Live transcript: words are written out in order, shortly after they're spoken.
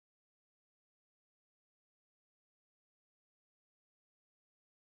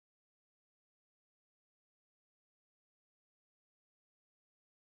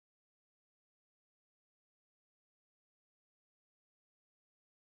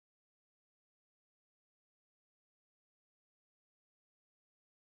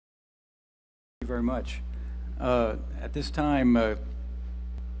you very much. At this time,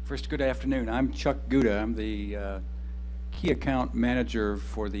 first, good afternoon. I'm Chuck Gouda. I'm the Key Account Manager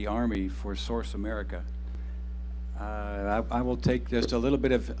for the Army for Source America. I will take just a little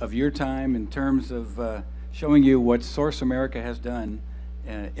bit of your time in terms of showing you what Source America has done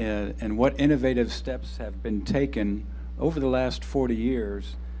and what innovative steps have been taken over the last 40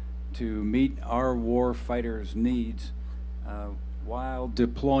 years to meet our war fighters' needs while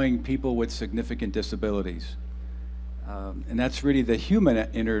deploying people with significant disabilities. And that's really the human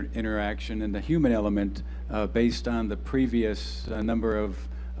interaction and the human element based on the previous number of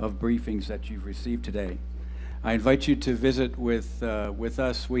briefings that you've received today. I invite you to visit with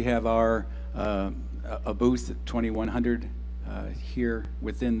us. We have our a booth at 2100 here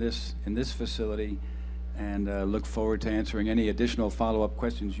within in this facility, and look forward to answering any additional follow-up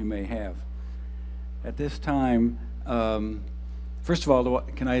questions you may have. At this time, first of all,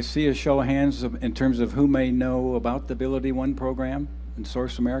 can I see a show of hands in terms of who may know about the Ability One program in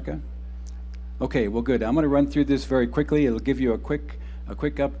Source America? Okay, well, good. I'm going to run through this very quickly. It'll give you a quick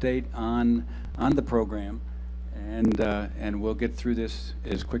update on the program, and we'll get through this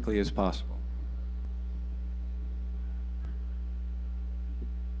as quickly as possible.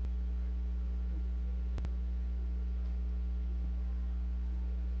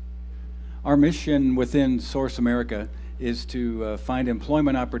 Our mission within Source America is to find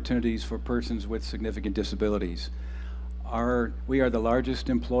employment opportunities for persons with significant disabilities. We are the largest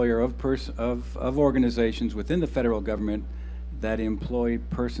employer of organizations within the federal government that employ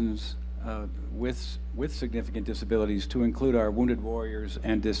persons with significant disabilities, to include our wounded warriors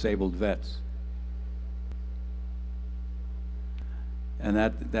and disabled vets. And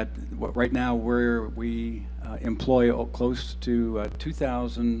right now we employ close to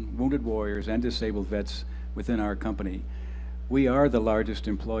 2,000 wounded warriors and disabled vets within our company. We are the largest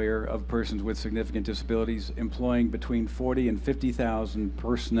employer of persons with significant disabilities, employing between 40 and 50,000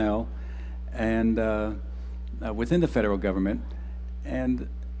 personnel, and within the federal government. And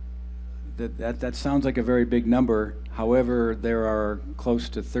that sounds like a very big number. However, there are close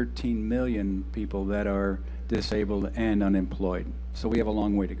to 13 million people that are disabled and unemployed. So we have a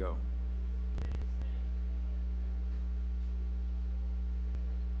long way to go.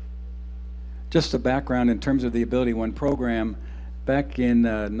 Just a background in terms of the Ability One program. Back in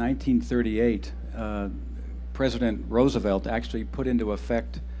 1938, President Roosevelt actually put into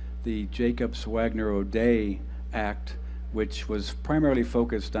effect the Jacobs-Wagner-O'Day Act, which was primarily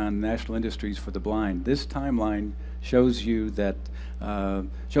focused on national industries for the blind. This timeline shows you that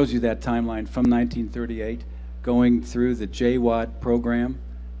timeline from 1938 going through the JWAD program,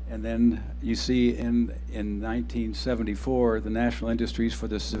 and then you see in 1974 the National Industries for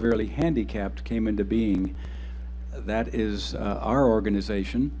the Severely Handicapped came into being. That is our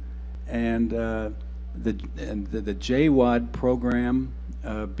organization, and the JWAD program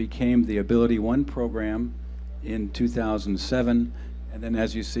became the Ability One program in 2007, and then,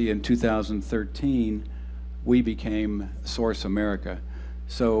 as you see, in 2013 we became Source America.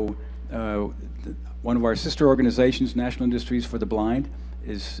 So one of our sister organizations, National Industries for the Blind,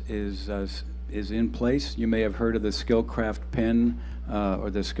 is in place. You may have heard of the Skillcraft pen or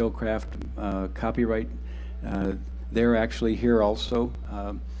the Skillcraft copyright. They're actually here also,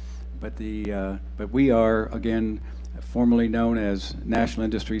 but we are, again, formerly known as National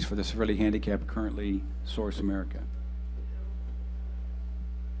Industries for the Severely Handicapped, currently Source America.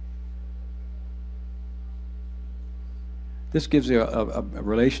 This gives you a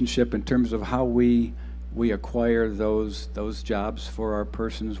relationship in terms of how we acquire those jobs for our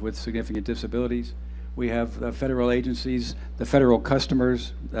persons with significant disabilities. We have federal agencies, the federal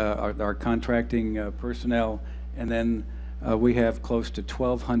customers, our contracting personnel, and then we have close to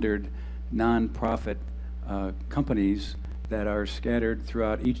 1,200 nonprofit companies that are scattered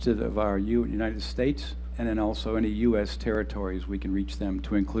throughout each of our United States, and then also any U.S. territories. We can reach them,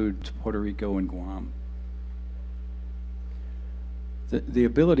 to include Puerto Rico and Guam. The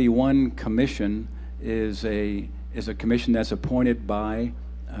Ability One Commission is a commission that's appointed by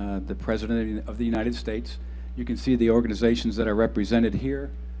the President of the United States. You can see the organizations that are represented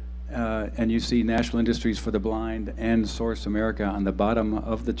here, and you see National Industries for the Blind and Source America on the bottom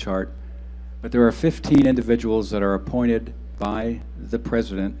of the chart. But there are 15 individuals that are appointed by the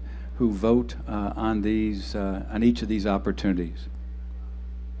President who vote on each of these opportunities.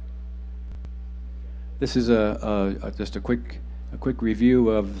 This is just a quick review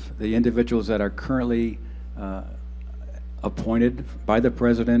of the individuals that are currently appointed by the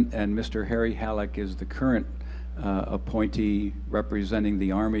President, and Mr. Harry Halleck is the current appointee representing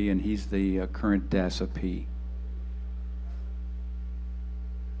the Army, and he's the current DASA-P.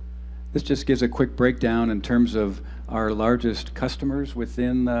 This just gives a quick breakdown in terms of our largest customers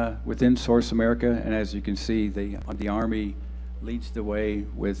within Source America, and as you can see, the Army leads the way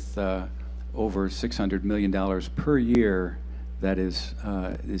with over $600 million per year that is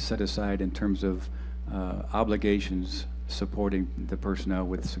set aside in terms of obligations supporting the personnel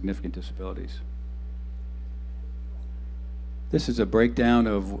with significant disabilities. This is a breakdown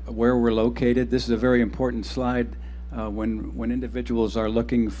of where we're located. This is a very important slide when individuals are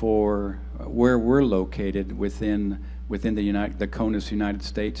looking for where we're located within the CONUS United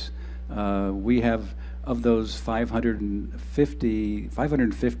States. We have, of those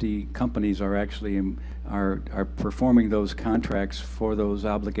 550 companies are actually are performing those contracts for those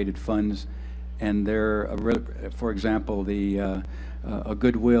obligated funds, and they're for example, a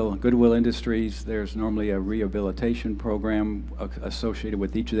Goodwill Industries. There's normally a rehabilitation program associated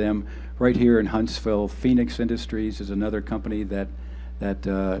with each of them. Right here in Huntsville, Phoenix Industries is another company that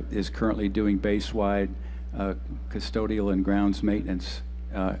is currently doing base-wide custodial and grounds maintenance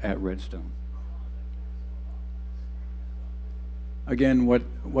at Redstone. Again,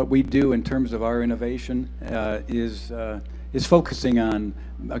 what we do in terms of our innovation is focusing on,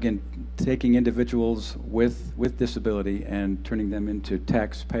 again, taking individuals with disability and turning them into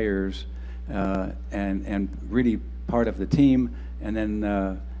taxpayers and really part of the team, and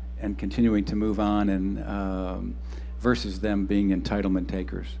then and continuing to move on and versus them being entitlement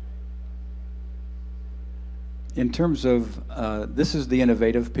takers. In terms of this is the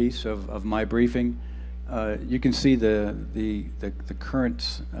innovative piece of my briefing. You can see the current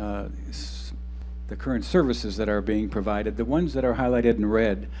services that are being provided. The ones that are highlighted in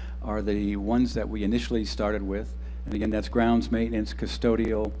red are the ones that we initially started with, and again, that's grounds maintenance,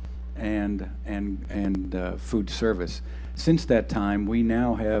 custodial, and food service. Since that time, we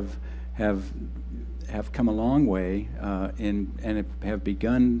now have come a long way and have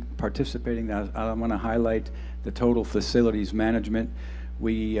begun participating. I want to highlight the total facilities management.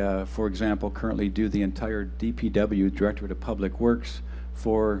 We, for example, currently do the entire DPW, Directorate of Public Works,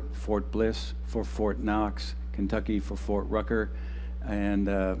 for Fort Bliss, for Fort Knox, Kentucky, for Fort Rucker,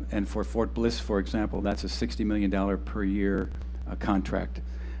 and for Fort Bliss, for example, that's a $60 million per year contract.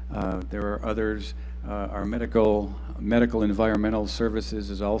 There are others. Our medical environmental services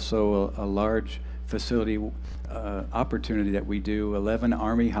is also a large facility opportunity that we do. 11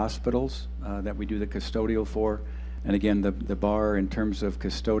 Army hospitals that we do the custodial for. And again, the bar in terms of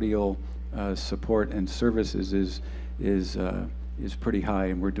custodial support and services is pretty high,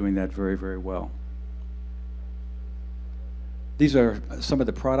 and we're doing that very, very well. These are some of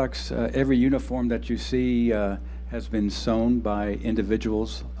the products. Every uniform that you see has been sewn by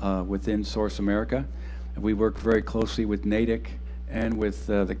individuals within Source America. We work very closely with NATIC and with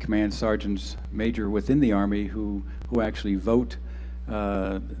the command sergeants major within the Army who actually vote.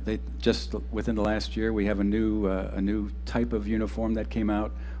 They just within the last year we have a new type of uniform that came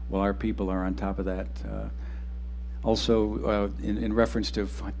out. Well, our people are on top of that. Also, in reference to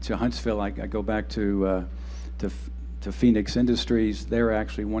Huntsville, I go back to Phoenix Industries. They're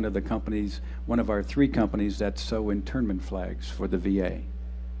actually one of the companies, one of our 3 companies that sew internment flags for the VA.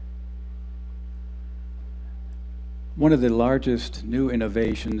 One of the largest new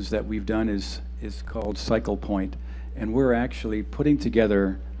innovations that we've done is called Cycle Point. And we're actually putting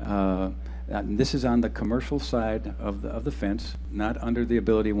together, and this is on the commercial side of the fence, not under the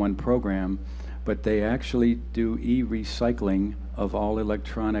Ability One program, but they actually do e-recycling of all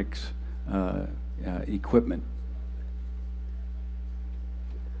electronics equipment.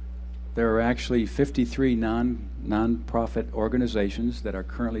 There are actually 53 non-profit organizations that are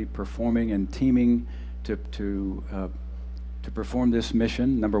currently performing and teaming to perform this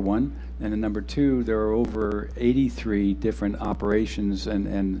mission, number one. And then number 2, there are over 83 different operations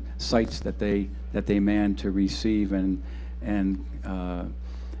and sites that they man to receive and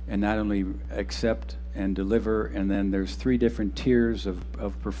not only accept and deliver. And then there's 3 different tiers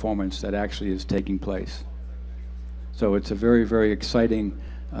of performance that actually is taking place. So it's a very, very exciting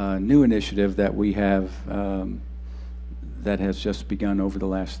new initiative that we have that has just begun over the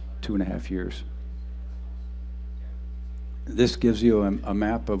last 2.5 years. This gives you a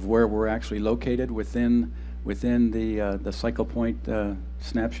map of where we're actually located within the Cycle Point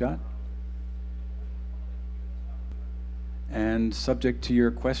snapshot. And subject to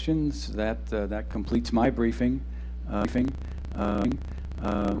your questions, that completes my briefing. Thank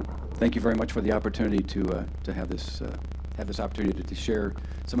you very much for the opportunity to have this opportunity to share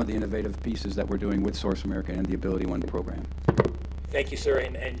some of the innovative pieces that we're doing with Source America and the Ability One program. Thank you, sir.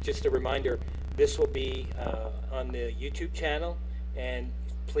 And just a reminder, this will be on the YouTube channel, and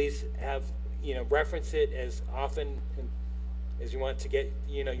please reference it as often as you want to get,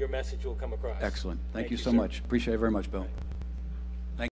 your message will come across. Excellent. Thank you so sir. much. Appreciate it very much, Bill. Right.